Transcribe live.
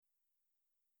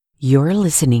You're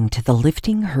listening to the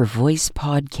Lifting Her Voice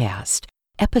podcast,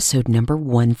 episode number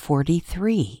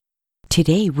 143.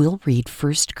 Today we'll read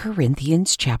 1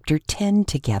 Corinthians chapter 10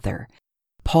 together.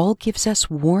 Paul gives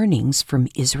us warnings from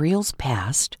Israel's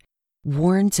past,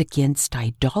 warns against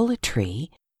idolatry,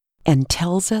 and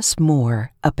tells us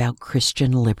more about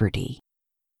Christian liberty.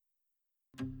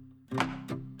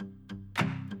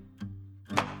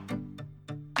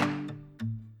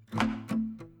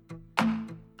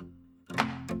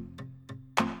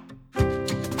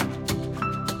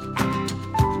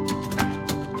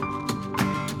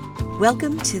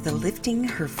 Welcome to the Lifting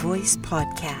Her Voice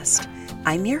podcast.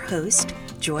 I'm your host,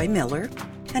 Joy Miller,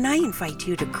 and I invite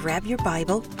you to grab your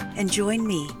Bible and join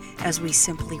me as we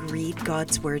simply read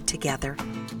God's Word together.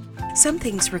 Some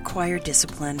things require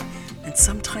discipline, and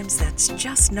sometimes that's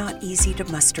just not easy to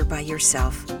muster by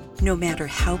yourself, no matter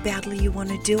how badly you want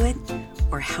to do it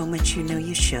or how much you know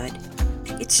you should.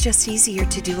 It's just easier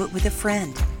to do it with a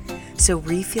friend. So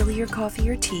refill your coffee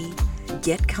or tea,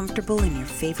 get comfortable in your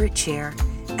favorite chair,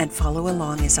 and follow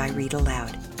along as I read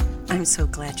aloud. I'm so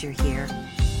glad you're here.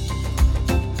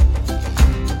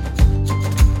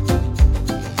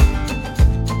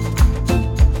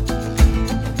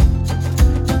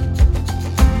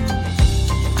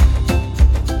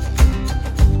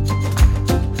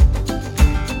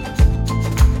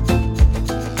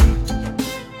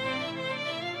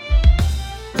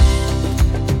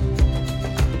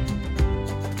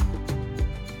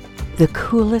 The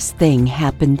coolest thing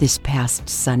happened this past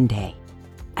Sunday.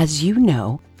 As you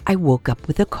know, I woke up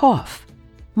with a cough.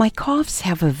 My coughs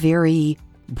have a very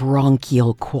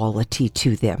bronchial quality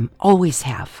to them, always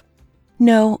have.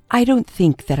 No, I don't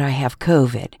think that I have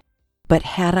COVID, but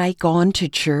had I gone to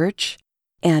church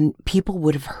and people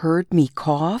would have heard me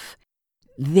cough,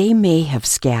 they may have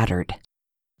scattered.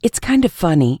 It's kind of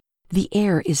funny, the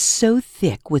air is so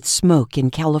thick with smoke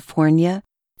in California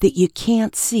that you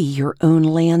can't see your own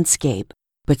landscape,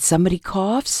 but somebody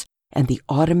coughs and the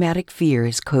automatic fear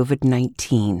is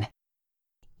COVID-19.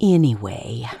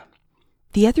 Anyway,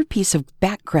 the other piece of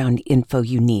background info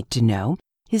you need to know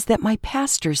is that my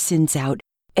pastor sends out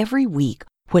every week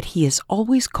what he has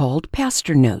always called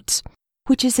Pastor Notes,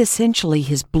 which is essentially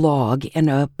his blog and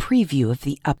a preview of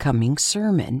the upcoming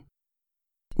sermon.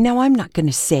 Now, I'm not going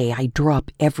to say I drop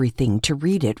everything to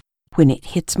read it when it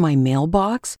hits my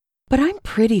mailbox, but I'm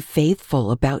pretty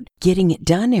faithful about getting it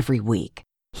done every week.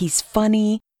 He's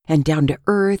funny and down to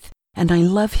earth, and I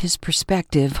love his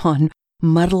perspective on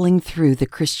muddling through the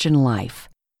Christian life.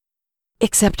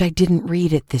 Except I didn't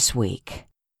read it this week.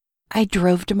 I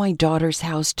drove to my daughter's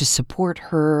house to support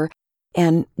her,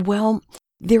 and, well,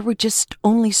 there were just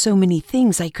only so many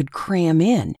things I could cram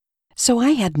in, so I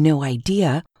had no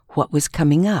idea what was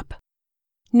coming up.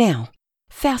 Now,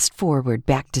 fast forward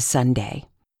back to Sunday.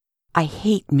 I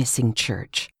hate missing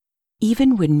church.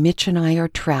 Even when Mitch and I are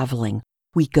traveling,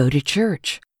 we go to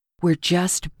church. We're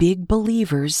just big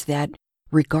believers that,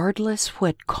 regardless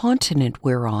what continent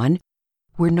we're on,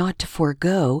 we're not to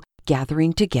forego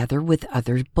gathering together with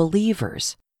other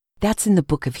believers. That's in the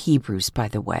book of Hebrews, by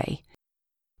the way.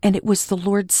 And it was the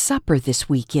Lord's Supper this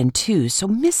weekend, too, so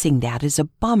missing that is a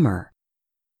bummer.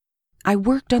 I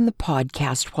worked on the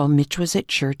podcast while Mitch was at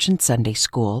church and Sunday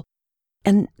school,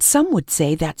 and some would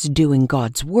say that's doing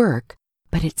God's work,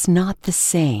 but it's not the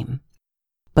same.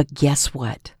 But guess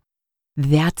what?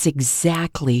 That's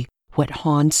exactly what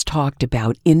Hans talked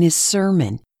about in his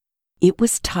sermon. It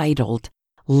was titled,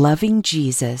 Loving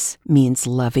Jesus Means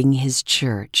Loving His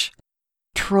Church.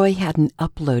 Troy hadn't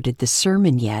uploaded the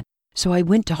sermon yet, so I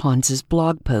went to Hans's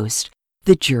blog post,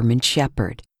 The German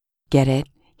Shepherd. Get it?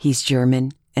 He's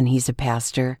German and he's a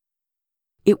pastor.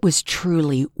 It was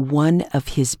truly one of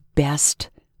his best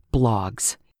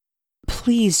blogs.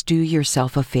 Please do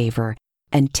yourself a favor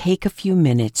and take a few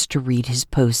minutes to read his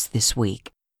posts this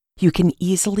week. You can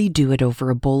easily do it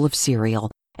over a bowl of cereal,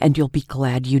 and you'll be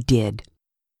glad you did.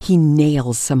 He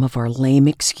nails some of our lame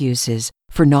excuses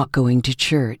for not going to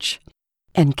church.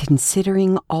 And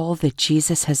considering all that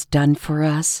Jesus has done for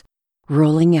us,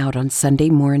 rolling out on Sunday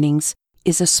mornings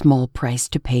is a small price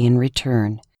to pay in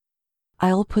return.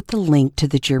 I'll put the link to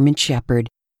the German Shepherd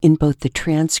in both the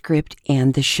transcript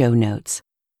and the show notes.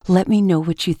 Let me know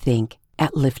what you think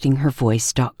at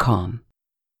liftinghervoice.com.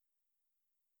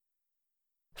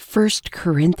 1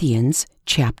 Corinthians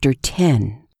chapter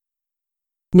 10.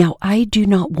 Now I do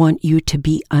not want you to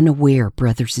be unaware,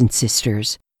 brothers and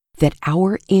sisters, that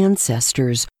our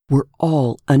ancestors were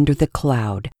all under the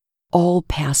cloud, all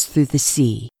passed through the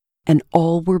sea, and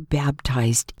all were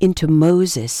baptized into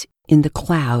Moses in the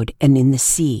cloud and in the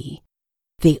sea.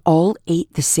 They all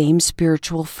ate the same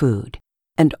spiritual food,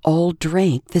 and all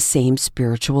drank the same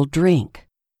spiritual drink.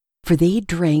 For they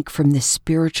drank from the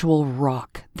spiritual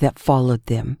rock that followed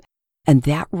them, and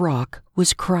that rock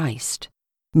was Christ.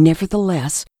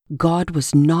 Nevertheless, God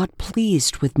was not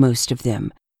pleased with most of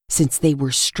them, since they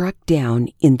were struck down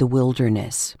in the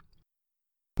wilderness.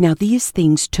 Now these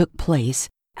things took place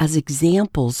as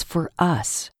examples for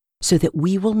us, so that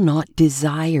we will not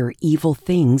desire evil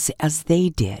things as they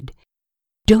did.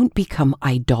 Don't become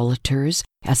idolaters,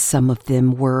 as some of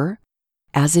them were.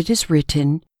 As it is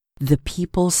written, the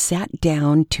people sat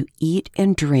down to eat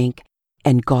and drink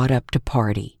and got up to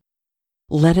party.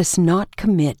 Let us not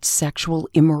commit sexual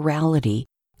immorality,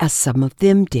 as some of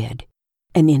them did,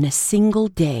 and in a single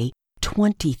day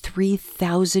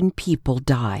 23,000 people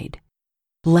died.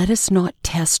 Let us not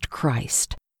test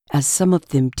Christ, as some of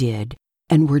them did,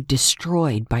 and were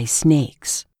destroyed by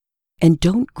snakes. And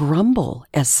don't grumble,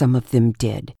 as some of them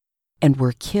did, and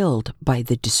were killed by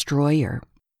the destroyer.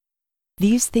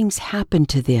 These things happened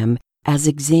to them as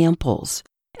examples,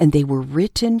 and they were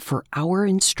written for our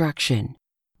instruction,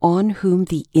 on whom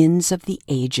the ends of the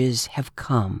ages have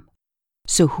come.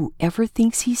 So whoever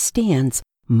thinks he stands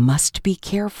must be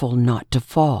careful not to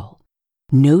fall.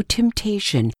 No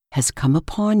temptation has come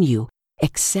upon you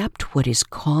except what is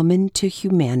common to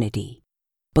humanity.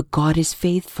 But God is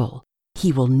faithful.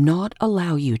 He will not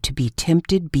allow you to be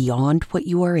tempted beyond what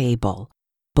you are able,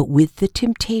 but with the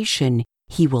temptation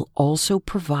He will also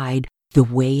provide the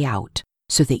way out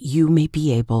so that you may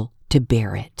be able to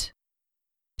bear it.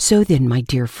 So then, my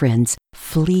dear friends,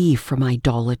 flee from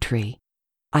idolatry.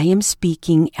 I am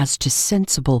speaking as to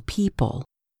sensible people.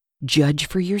 Judge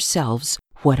for yourselves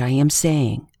what I am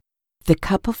saying. The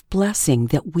cup of blessing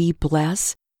that we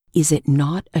bless, is it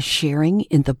not a sharing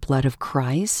in the blood of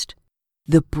Christ?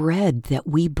 The bread that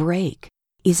we break,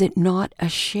 is it not a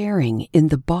sharing in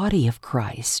the body of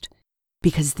Christ?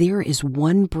 Because there is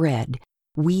one bread,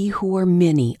 we who are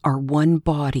many are one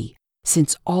body,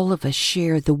 since all of us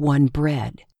share the one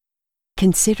bread.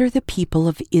 Consider the people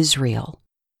of Israel.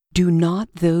 Do not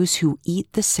those who eat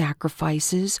the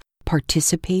sacrifices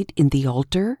participate in the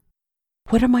altar?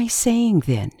 What am I saying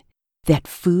then? That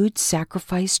food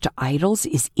sacrificed to idols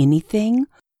is anything,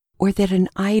 or that an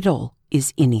idol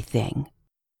is anything?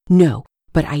 No,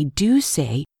 but I do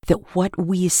say that what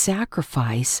we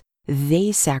sacrifice,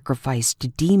 they sacrifice to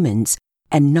demons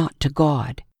and not to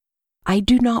God. I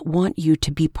do not want you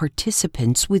to be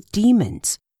participants with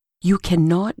demons. You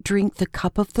cannot drink the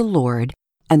cup of the Lord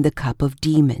and the cup of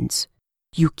demons.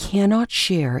 You cannot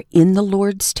share in the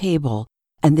Lord's table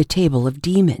and the table of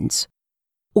demons.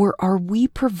 Or are we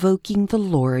provoking the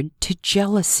Lord to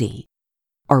jealousy?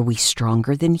 Are we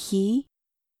stronger than He?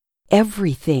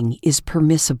 Everything is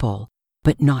permissible,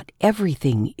 but not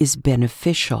everything is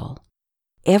beneficial.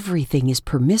 Everything is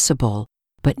permissible,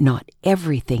 but not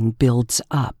everything builds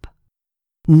up.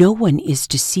 No one is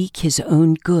to seek his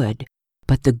own good,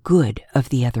 but the good of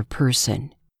the other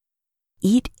person.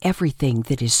 Eat everything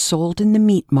that is sold in the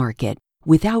meat market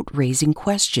without raising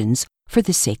questions for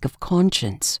the sake of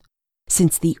conscience,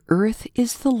 since the earth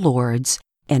is the Lord's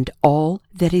and all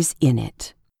that is in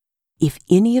it. If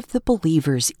any of the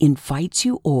believers invites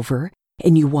you over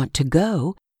and you want to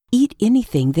go, eat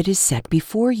anything that is set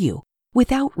before you,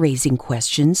 without raising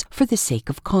questions for the sake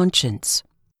of conscience.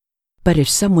 But if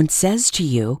someone says to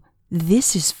you,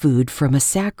 "This is food from a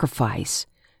sacrifice,"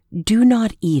 do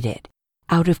not eat it,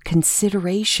 out of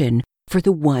consideration for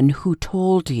the one who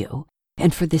told you,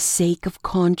 and for the sake of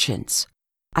conscience.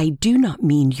 I do not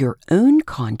mean your own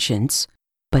conscience,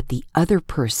 but the other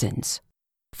person's.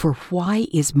 For why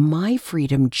is my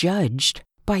freedom judged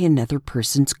by another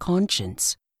person's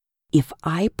conscience? If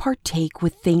I partake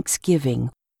with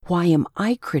thanksgiving, why am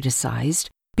I criticized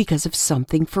because of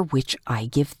something for which I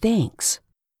give thanks?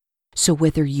 So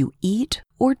whether you eat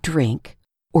or drink,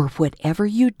 or whatever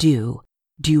you do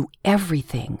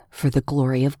everything for the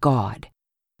glory of God.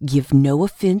 Give no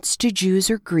offense to Jews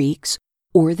or Greeks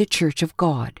or the church of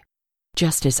God,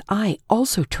 just as I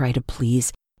also try to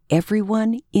please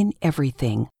everyone in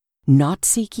everything, not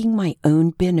seeking my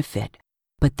own benefit,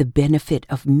 but the benefit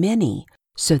of many,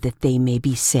 so that they may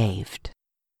be saved.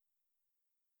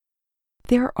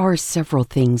 There are several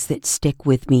things that stick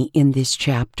with me in this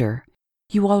chapter.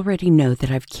 You already know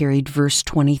that I've carried verse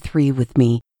 23 with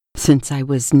me since I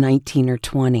was 19 or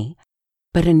 20,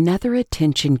 but another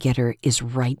attention getter is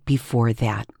right before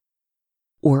that.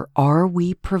 Or are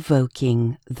we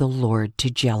provoking the Lord to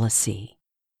jealousy?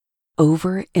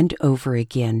 Over and over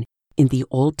again in the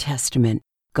Old Testament,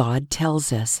 God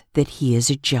tells us that He is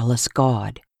a jealous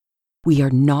God. We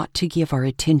are not to give our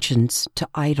attentions to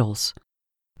idols.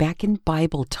 Back in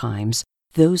Bible times,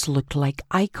 those looked like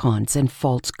icons and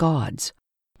false gods,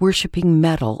 worshiping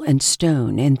metal and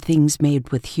stone and things made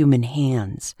with human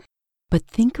hands. But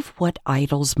think of what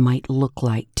idols might look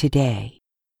like today.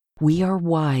 We are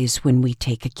wise when we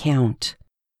take account.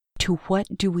 To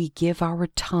what do we give our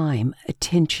time,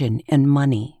 attention, and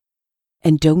money?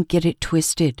 And don't get it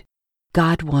twisted.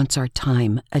 God wants our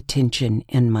time, attention,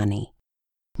 and money.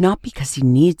 Not because He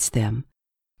needs them,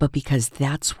 but because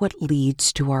that's what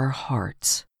leads to our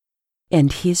hearts.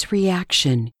 And His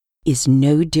reaction is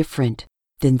no different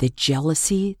than the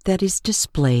jealousy that is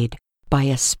displayed by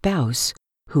a spouse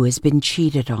who has been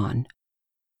cheated on.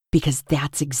 Because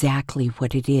that's exactly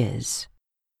what it is.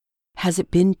 Has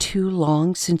it been too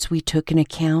long since we took an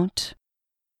account?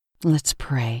 Let's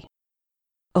pray.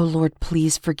 Oh Lord,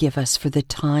 please forgive us for the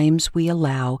times we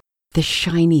allow the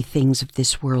shiny things of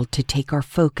this world to take our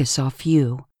focus off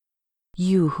You.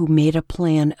 You who made a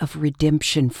plan of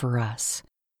redemption for us.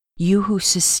 You who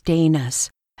sustain us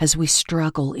as we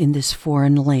struggle in this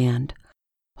foreign land.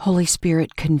 Holy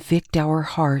Spirit, convict our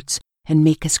hearts and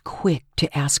make us quick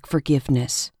to ask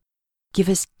forgiveness. Give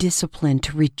us discipline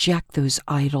to reject those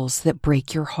idols that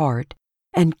break Your heart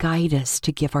and guide us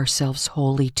to give ourselves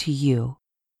wholly to You.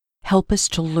 Help us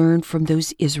to learn from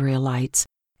those Israelites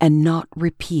and not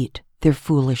repeat their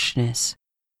foolishness.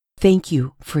 Thank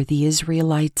You for the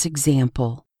Israelites'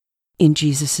 example. In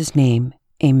Jesus' name,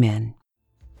 amen.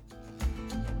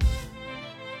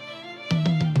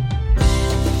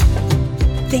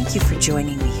 Thank you for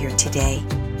joining me here today.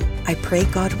 I pray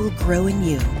God will grow in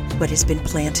you what has been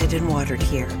planted and watered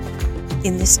here.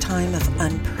 In this time of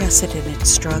unprecedented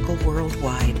struggle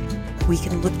worldwide, we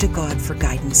can look to God for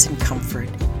guidance and comfort.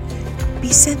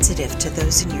 Be sensitive to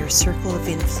those in your circle of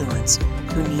influence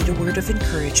who need a word of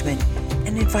encouragement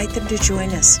and invite them to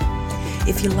join us.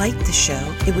 If you like the show,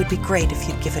 it would be great if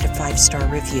you'd give it a 5-star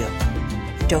review.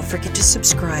 Don't forget to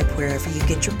subscribe wherever you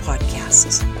get your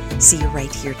podcasts. See you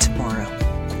right here tomorrow.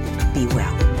 Be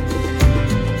well.